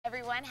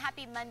everyone.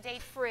 Happy Monday.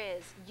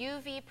 Frizz,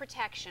 UV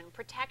protection,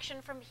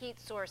 protection from heat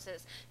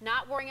sources,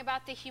 not worrying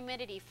about the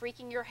humidity,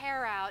 freaking your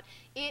hair out.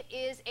 It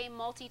is a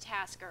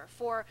multitasker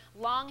for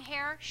long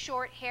hair,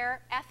 short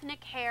hair,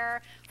 ethnic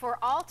hair, for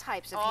all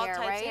types of hair, right?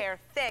 All types of hair,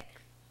 thick,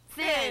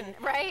 thin,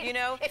 right? You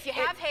know, if you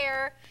have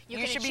hair,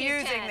 you should be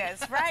using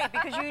this, right?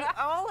 Because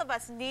all of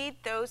us need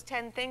those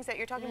 10 things that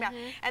you're talking about.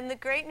 And the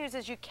great news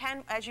is you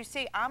can, as you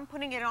see, I'm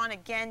putting it on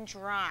again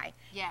dry.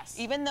 Yes.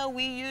 Even though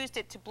we used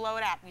it to blow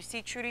it out. You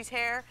see Trudy's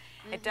hair?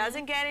 It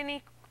doesn't get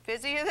any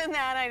fizzier than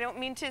that, I don't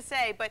mean to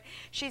say, but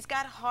she's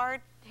got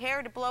hard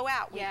hair to blow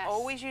out. We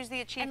always use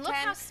the Achieve 10. And look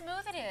how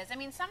smooth it is. I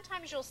mean,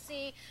 sometimes you'll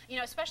see, you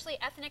know, especially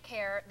ethnic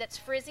hair that's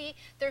frizzy,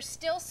 there's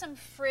still some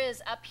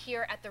frizz up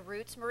here at the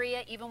roots,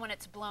 Maria, even when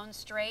it's blown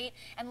straight.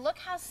 And look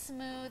how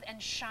smooth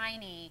and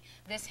shiny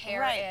this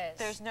hair is.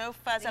 There's no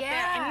fuzz up there.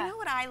 And you know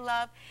what I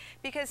love?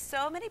 Because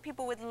so many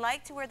people would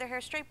like to wear their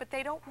hair straight, but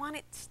they don't want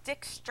it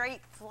stick straight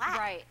flat.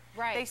 Right,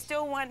 right. They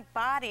still want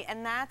body,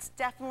 and that's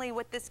definitely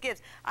what this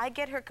gives. I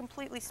get her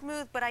completely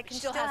smooth, but I can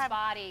still have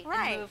body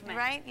and movement.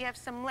 Right, you have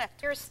some lift.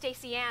 Here's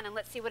Stacey Ann, and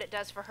let's see what it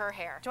does for her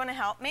hair. Do you want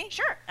to help me?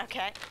 Sure.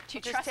 Okay. Do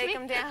you just trust take me?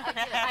 them down.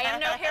 I am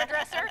no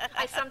hairdresser.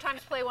 I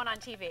sometimes play one on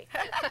TV.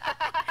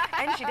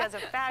 And she does a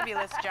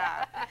fabulous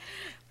job.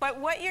 But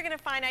what you're going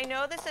to find, I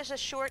know this is a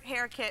short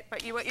hair kit,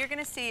 but what you're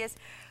going to see is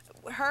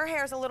her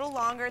hair is a little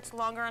longer. It's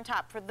longer on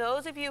top. For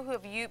those of you who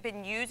have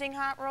been using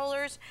hot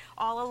rollers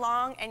all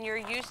along and you're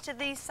used to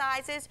these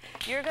sizes,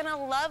 you're going to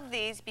love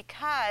these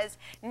because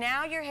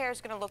now your hair is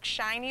going to look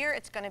shinier.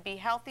 It's going to be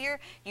healthier.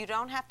 You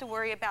don't have to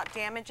worry about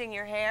damaging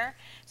your hair.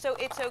 So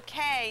it's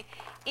okay,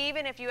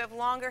 even if you have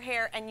longer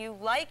hair and you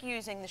like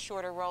using the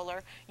shorter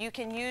roller, you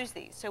can use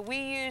these. So we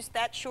use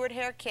that short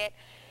hair kit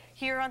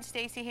here on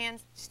Stacey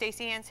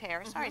Ann's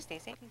hair. Sorry,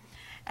 Stacey.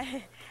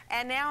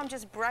 And now I'm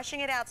just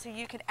brushing it out so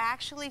you can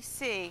actually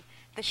see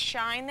the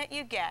shine that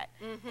you get,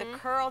 the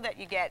curl that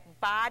you get,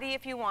 body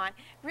if you want.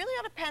 Really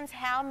all depends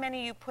how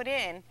many you put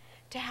in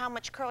to how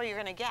much curl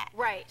you're going to get.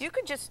 Right. You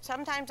could just,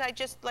 sometimes I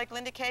just, like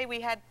Linda Kay,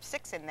 we had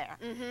 6 in there,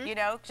 you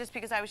know, just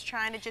because I was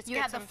trying to just get some.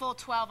 You had the full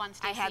 12 on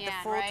Stacey Ann, I had the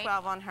full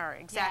 12 on her,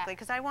 exactly,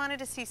 because I wanted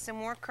to see some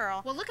more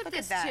curl. Well, look at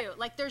this too.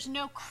 Like, there's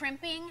no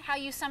crimping, how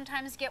you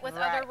sometimes get with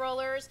other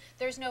rollers.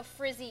 There's no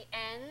frizzy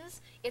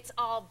ends. It's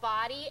all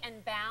body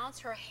and bounce.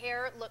 Her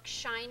hair looks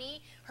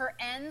shiny. Her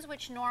ends,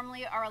 which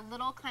normally are a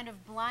little kind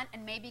of blunt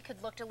and maybe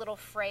could look a little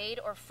frayed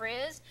or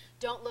frizzed,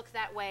 don't look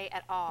that way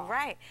at all.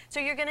 Right. So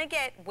you're going to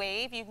get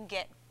wave, you can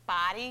get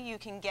body, you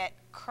can get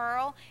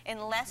curl in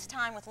less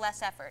time with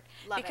less effort.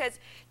 Because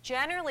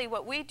generally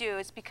what we do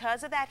is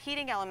because of that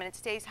heating element, it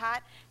stays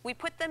hot, we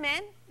put them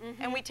in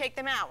and we take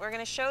them out. We're going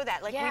to show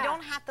that. Like we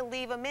don't have to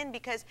leave them in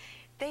because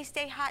they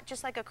stay hot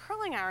just like a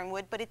curling iron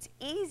would, but it's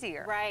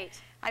easier. Right.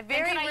 I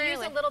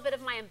use a little bit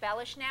of my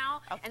embellish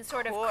now and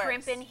sort of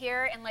crimp in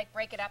here and like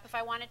break it up if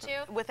I wanted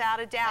to? Without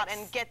a doubt,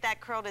 and get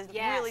that curl to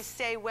really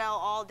stay well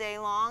all day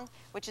long,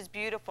 which is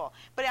beautiful.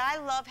 But I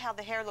love how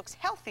the hair looks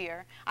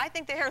healthier. I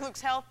think the hair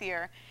looks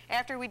healthier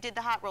after we did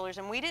the hot rollers,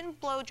 and we didn't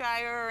blow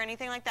dry her or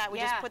anything like that. We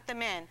just put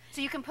them in.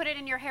 So you can put it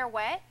in your hair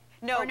wet?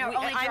 No, only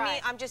dry? I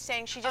mean, I'm just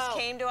saying she just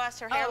came to us,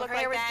 her hair looked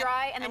like that. Her hair was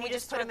dry, and then we you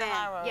just put them in.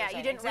 Yeah,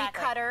 you didn't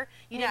recut her,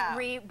 you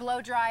didn't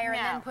blow dry her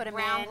and then put them in.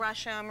 Round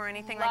brush them or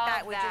anything like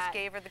that. We just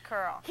gave her the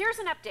curl. Here's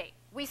an update.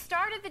 We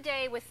started the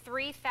day with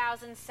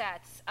 3,000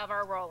 sets of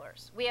our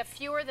rollers. We have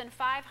fewer than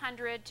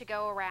 500 to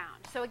go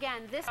around. So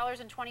again, this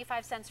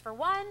 $1.25 for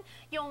one.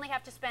 You only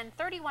have to spend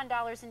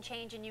 $31 and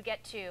change and you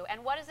get 2.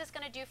 And what is this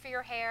going to do for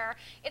your hair?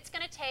 It's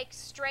going to take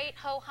straight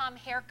ho-hum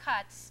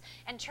haircuts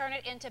and turn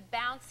it into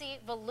bouncy,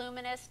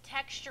 voluminous,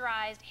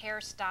 texturized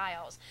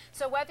hairstyles.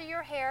 So whether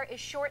your hair is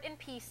short and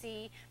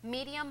piecey,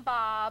 medium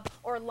bob,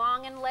 or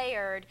long and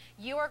layered,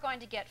 you are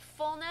going to get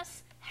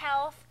fullness,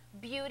 health,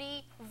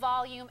 beauty,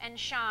 volume, and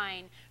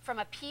shine from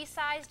a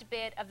pea-sized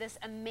bit of this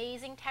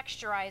amazing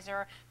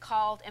texturizer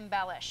called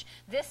Embellish.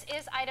 This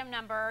is item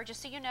number,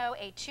 just so you know,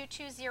 a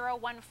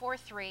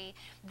 220143.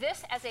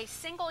 This as a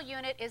single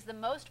unit is the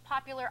most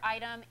popular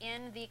item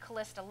in the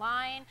Calista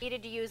line.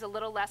 Needed to use a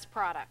little less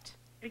product.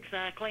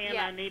 Exactly, and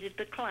I needed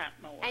to clap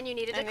more. And you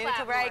needed to clap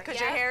more. Right, because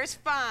your hair is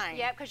fine.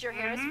 Yep, because your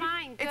hair is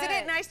fine. Good. Isn't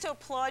it nice to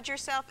applaud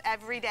yourself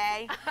every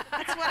day?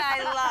 That's what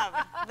I love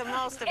the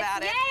most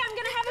about it. Yay, I'm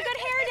going to have a good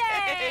hair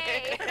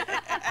day.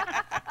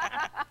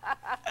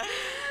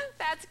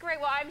 That's great.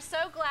 Well, I'm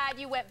so glad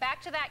you went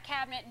back to that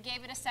cabinet and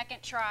gave it a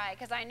second try,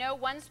 because I know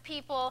once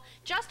people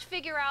just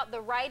figure out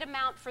the right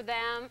amount for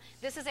them,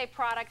 this is a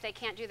product they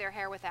can't do their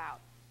hair without.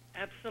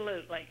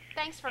 Absolutely.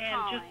 Thanks for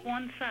calling. And just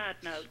one side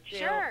note, Jill.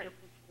 Sure.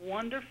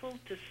 Wonderful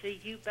to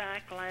see you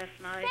back last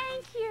night.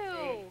 Thank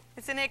you.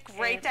 Isn't it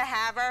great to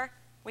have her?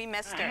 We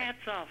missed her.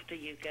 Hats off to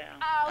you, gal.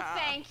 Oh,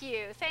 thank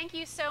you. Thank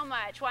you so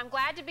much. Well, I'm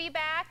glad to be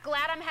back.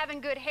 Glad I'm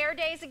having good hair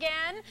days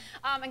again.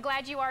 And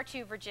glad you are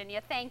too,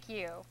 Virginia. Thank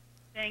you.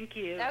 Thank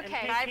you. Okay. And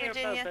take Bye, care,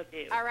 Virginia. both of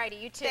you. All righty,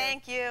 you too.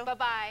 Thank you.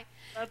 Bye-bye.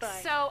 Bye-bye.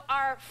 So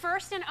our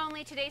first and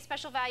only today's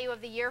special value of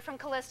the year from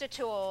Calista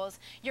Tools,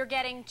 you're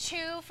getting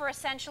 2 for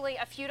essentially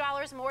a few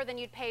dollars more than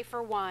you'd pay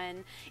for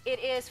 1. It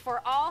is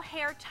for all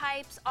hair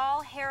types,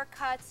 all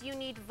haircuts. You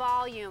need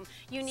volume,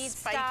 you need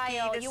Spiky,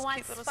 style, this you want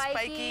cute little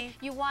spiky,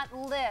 you want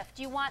lift,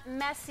 you want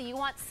messy, you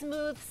want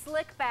smooth,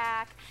 slick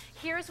back.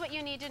 Here's what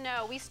you need to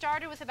know. We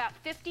started with about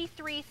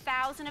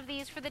 53,000 of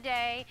these for the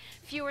day,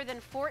 fewer than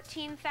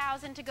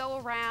 14,000 to go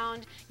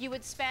around. You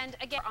would spend,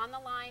 again, on the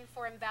line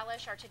for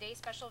Embellish, our today's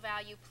special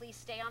value. Please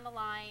stay on the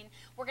line.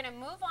 We're going to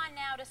move on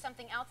now to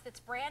something else that's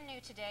brand new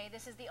today.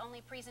 This is the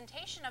only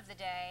presentation of the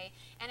day,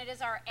 and it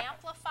is our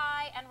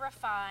Amplify and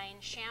Refine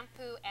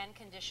shampoo and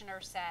conditioner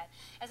set.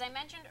 As I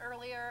mentioned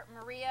earlier,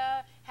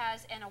 Maria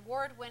has an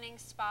award-winning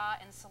spa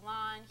and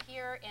salon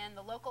here in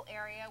the local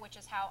area, which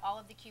is how all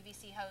of the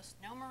QVC hosts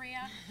know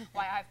Maria,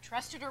 why I've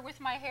trusted her with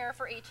my hair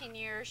for 18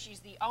 years. She's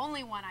the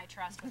only one I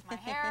trust with my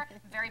hair.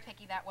 Very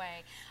picky that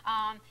way.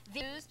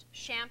 Used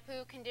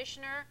shampoo,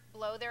 conditioner,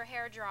 blow their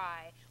hair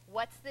dry.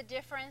 What's the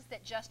difference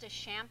that just a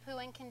shampoo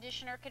and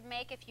conditioner could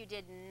make if you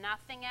did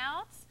nothing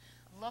else?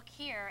 Look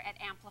here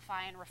at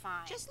Amplify and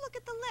Refine. Just look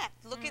at the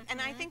lift. Look at, and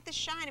I think the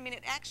shine. I mean,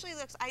 it actually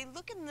looks. I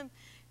look in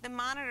the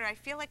monitor. I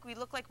feel like we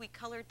look like we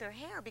colored their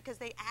hair because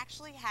they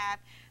actually have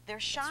their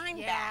shine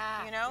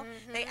back. You know,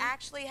 they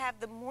actually have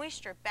the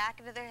moisture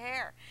back into their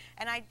hair,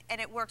 and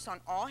it works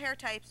on all hair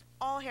types.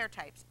 All hair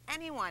types.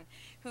 Anyone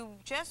who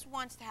just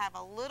wants to have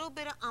a little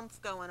bit of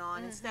oomph going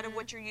on instead of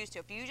what you're used to.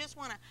 If you just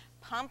want to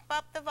pump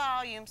up the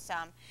volume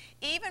some,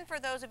 even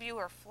for those of you who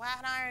are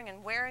flat ironing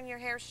and wearing your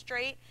hair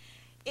straight.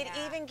 It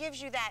even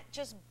gives you that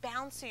just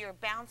bouncier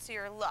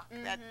look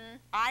that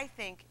I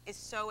think is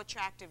so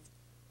attractive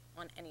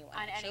on anyone.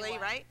 Actually,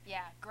 right? Yeah,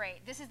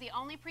 great. This is the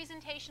only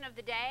presentation of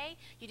the day.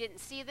 You didn't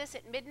see this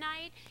at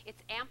midnight.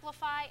 It's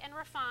Amplify and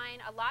Refine.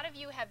 A lot of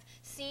you have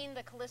seen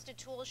the Calista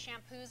Tools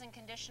shampoos and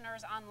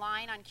conditioners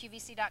online on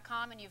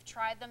QVC.com, and you've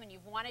tried them and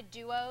you've wanted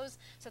duos.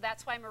 So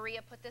that's why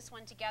Maria put this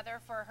one together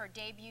for her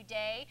debut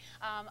day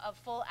of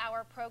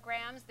full-hour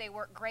programs. They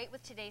work great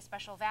with today's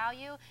special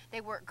value. They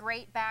work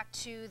great back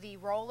to the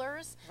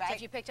rollers. Right. So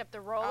if you picked up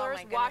the rollers,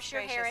 Oh, wash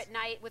your hair at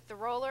night with the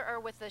roller or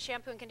with the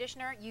shampoo and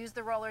conditioner, use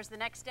the rollers the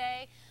next day.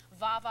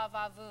 Va va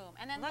va voom.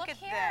 And then look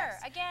here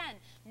this. again,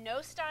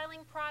 no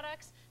styling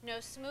products,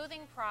 no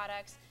smoothing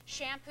products,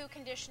 shampoo,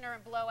 conditioner,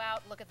 and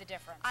blowout. Look at the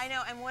difference. I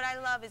know, and what I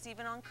love is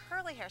even on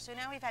curly hair. So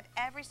now we've had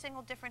every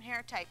single different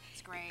hair type.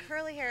 It's great.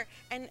 Curly hair,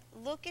 and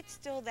look at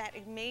still that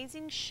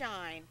amazing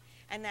shine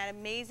and that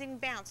amazing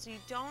bounce. So you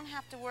don't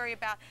have to worry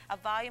about a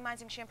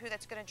volumizing shampoo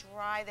that's going to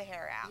dry the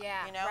hair out.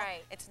 Yeah, you know?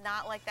 right. It's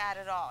not like that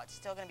at all. It's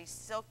still going to be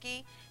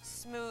silky,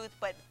 smooth,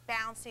 but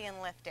bouncy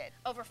and lifted.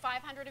 Over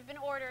 500 have been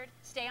ordered.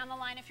 Stay on the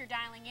line if you're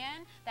dialing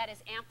in. That is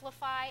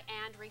Amplify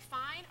and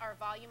Refine, our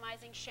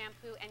volumizing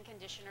shampoo and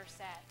conditioner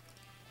set.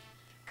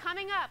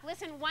 Coming up,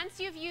 listen, once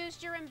you've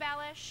used your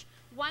Embellish,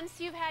 once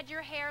you've had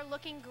your hair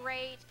looking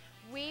great,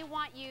 we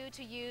want you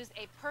to use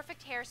a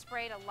perfect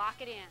hairspray to lock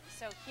it in.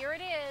 So here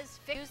it is.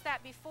 Used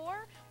that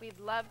before. We'd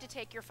love to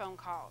take your phone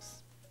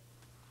calls.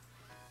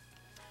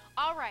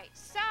 All right,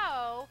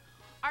 so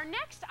our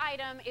next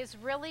item is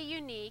really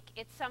unique.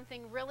 It's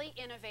something really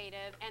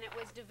innovative, and it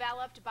was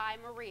developed by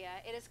Maria.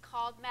 It is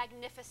called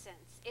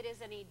Magnificence. It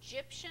is an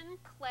Egyptian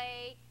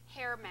clay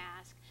hair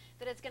mask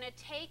that is going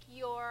to take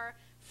your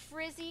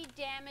frizzy,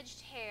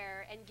 damaged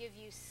hair and give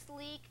you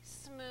sleek,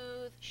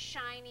 smooth,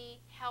 shiny,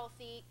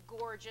 healthy,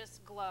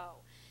 gorgeous glow.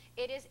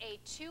 It is a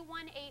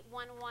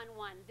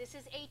 218111. This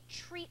is a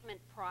treatment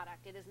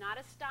product. It is not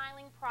a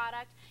styling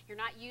product. You're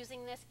not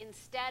using this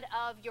instead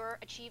of your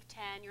Achieve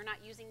 10. You're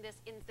not using this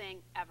in thing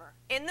ever.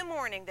 In the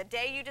morning, the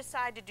day you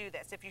decide to do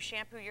this, if you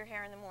shampoo your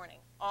hair in the morning,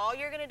 all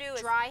you're going to do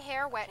is dry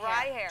hair, wet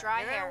dry hair. hair.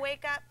 Dry You're hair. going to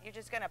wake up, you're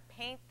just going to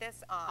paint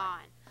this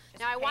on.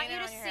 Just Now I want paint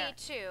you it to on your see hair.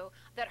 too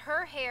that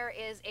her hair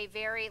is a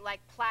very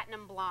like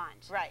platinum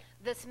blonde. Right.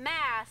 This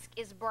mask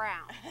is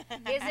brown.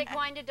 Is it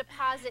going to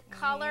deposit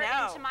color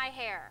No. into my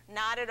hair?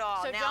 Not at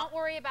all. So Now, don't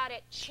worry about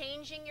it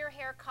changing your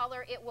hair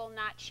color. It will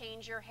not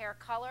change your hair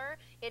color.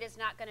 It is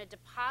not going to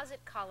deposit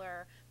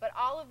color. But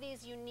all of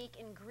these unique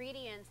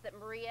ingredients that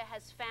Maria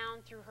has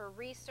found through her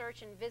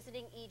research and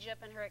visiting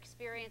Egypt and her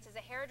experience as a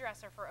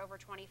hairdresser for over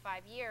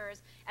 25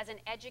 years, as an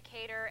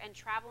educator and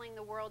traveling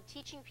the world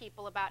teaching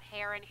people about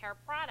hair and hair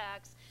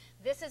products,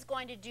 this is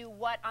going to do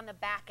what on the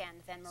back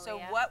end then, Maria? So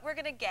what we're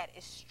going to get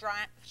is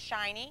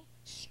shiny,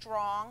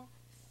 strong,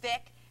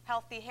 thick,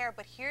 healthy hair.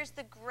 But here's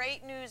the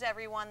great news,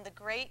 everyone. The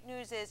great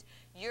news is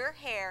your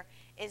hair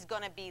is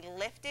going to be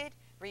lifted,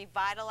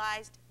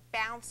 revitalized,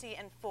 bouncy,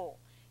 and full.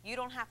 You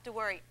don't have to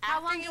worry. How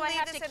After long you do I leave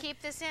have this to in-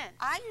 keep this in?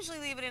 I usually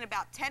leave it in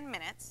about 10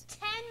 minutes.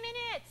 10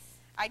 minutes.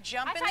 I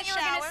jump I in the thought you were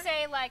shower. going to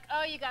say like,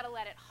 oh, you got to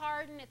let it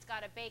harden. It's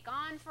got to bake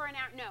on for an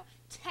hour. No,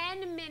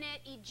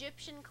 10-minute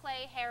Egyptian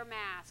clay hair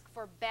mask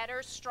for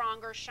better,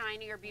 stronger,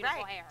 shinier,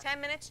 beautiful hair.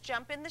 10 minutes,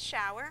 jump in the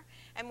shower,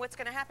 and what's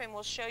going to happen,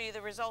 we'll show you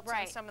the results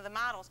on some of the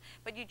models.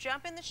 But you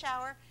jump in the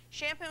shower,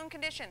 shampoo and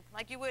condition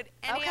like you would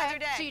any other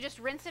day. So you just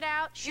rinse it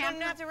out, You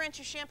don't have to rinse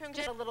your shampoo and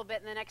just condition. a little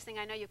bit, and the next thing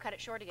I know, you cut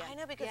it short again. I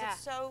know, because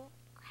it's so...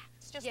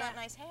 It's just not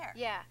nice hair.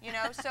 Yeah. You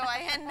know, so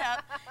I end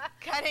up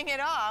cutting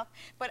it off.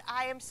 But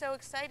I am so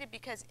excited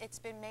because it's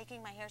been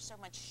making my hair so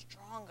much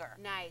stronger.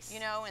 Nice. You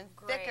know, and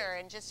thicker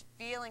and just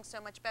feeling so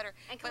much better.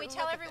 And can we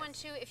tell everyone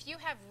too, if you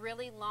have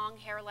really long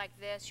hair like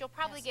this, you'll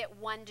probably get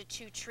 1 to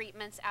 2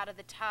 treatments out of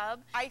the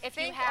tub. I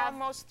think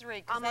almost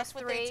 3, because that's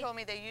what they told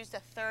me. They used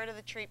 1/3 of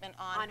the treatment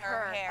on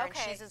her hair, and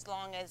she's as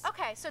long as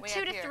so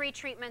 2 to 3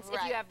 treatments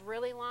if you have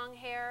really long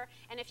hair,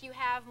 and if you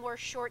have more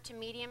short to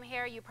medium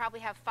hair, you probably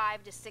have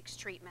 5 to 6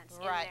 treatments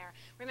in there.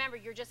 Remember,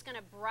 you're just going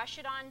to brush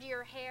it onto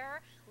your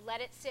hair,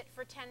 let it sit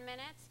for 10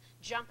 minutes,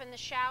 jump in the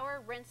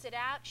shower, rinse it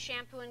out,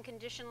 shampoo and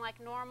condition like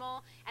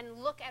normal, and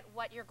look at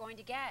what you're going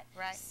to get.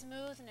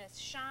 Smoothness,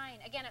 shine.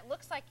 Again, it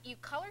looks like you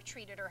color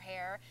treated her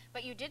hair,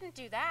 but you didn't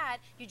do that.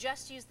 You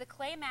just used the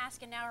clay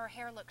mask, and now her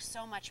hair looks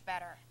so much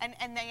better.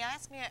 And they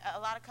ask me, a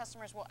lot of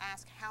customers will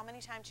ask, how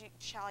many times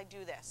shall I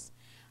do this?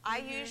 I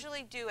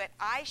usually do it.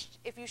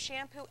 If you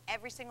shampoo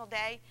every single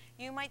day,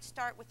 you might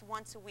start with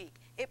once a week.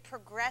 It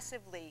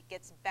progressively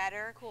gets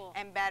better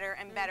and better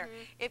and better.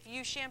 If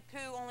you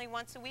shampoo only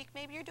once a week,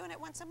 maybe you're doing it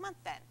once a month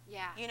then.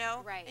 You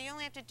know? You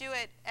only have to do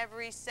it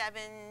every 5,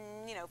 7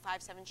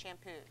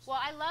 shampoos.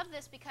 Well, I love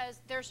this because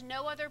there's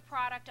no other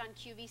product on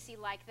QVC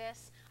like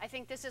this. I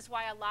think this is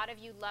why a lot of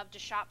you love to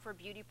shop for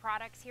beauty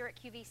products here at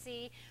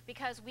QVC,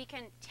 because we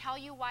can tell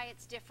you why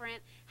it's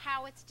different,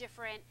 how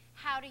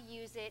to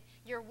use it.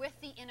 You're with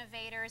the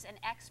innovators and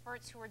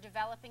experts who are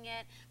developing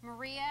it.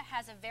 Maria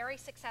has a very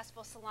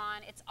successful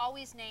salon. It's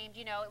always named,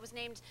 you know, it was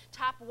named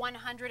top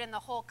 100 in the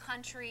whole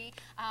country,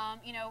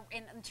 you know,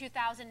 in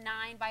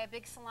 2009 by a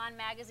big salon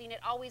magazine. It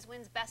always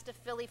wins Best of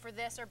Philly for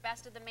this or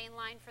Best of the Main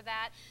Line for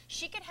that.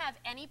 She could have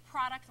any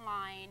product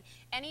line,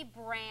 any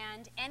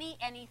brand,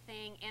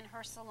 anything in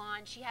her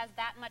salon. She has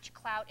that much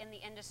clout in the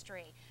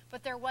industry.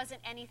 But there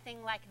wasn't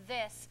anything like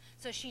this,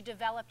 so she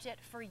developed it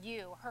for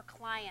you, her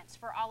clients,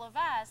 for all of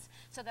us,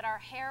 so that our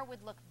hair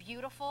would look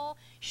beautiful.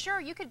 Sure,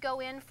 you could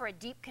go in for a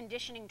deep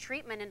conditioning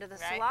treatment into the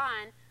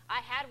salon. I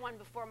had one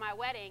before my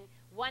wedding.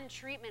 One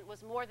treatment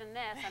was more than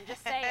this, I'm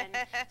just saying.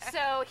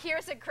 So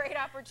here's a great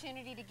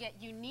opportunity to get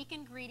unique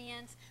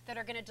ingredients that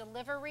are going to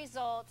deliver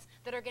results,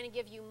 that are going to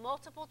give you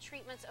multiple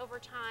treatments over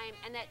time,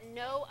 and that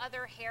no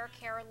other hair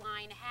care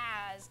line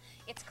has.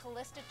 It's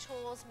Calista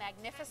Tools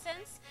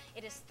Magnificence.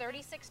 It is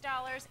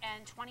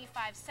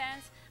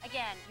 $36.25.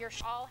 Again, your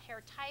all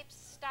hair types,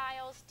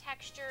 styles,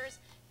 textures.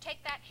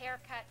 Take that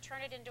haircut,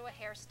 turn it into a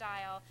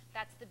hairstyle.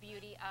 That's the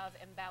beauty of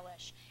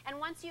Embellish. And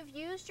once you've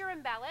used your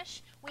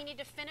Embellish, we need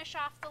to finish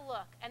off the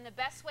look. And the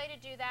best way to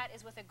do that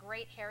is with a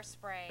great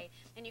hairspray.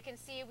 And you can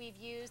see we've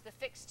used the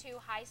Fix 2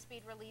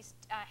 high-speed release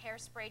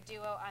hairspray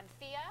duo on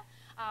Thea.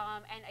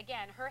 And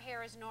again, her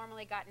hair has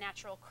normally got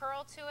natural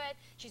curl to it.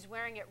 She's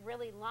wearing it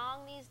really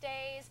long these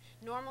days.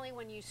 Normally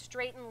when you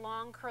straighten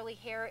long curly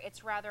hair,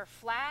 it's rather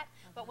flat.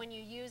 But when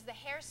you use the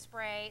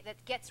hairspray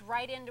that gets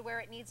right into where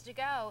it needs to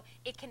go,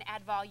 it can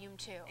add volume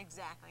too.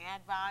 Exactly,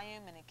 add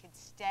volume and it can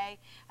stay.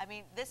 I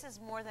mean, this is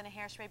more than a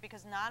hairspray,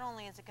 because not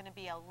only is it going to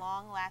be a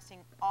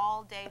long-lasting,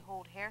 all-day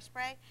hold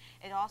hairspray,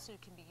 it also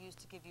can be used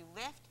to give you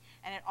lift,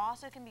 and it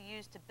also can be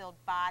used to build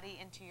body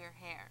into your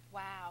hair.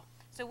 Wow.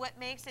 So what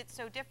makes it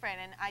so different,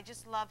 and I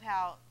just love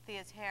how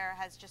Thea's hair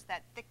has just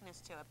that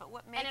thickness to it, but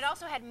what makes... And it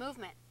also had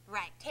movement.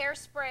 Right.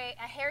 Hairspray,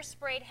 a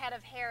hairsprayed head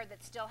of hair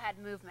that still had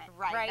movement.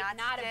 Right.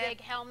 Not a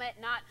big helmet,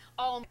 not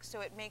all...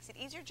 So it makes it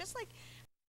easier, just like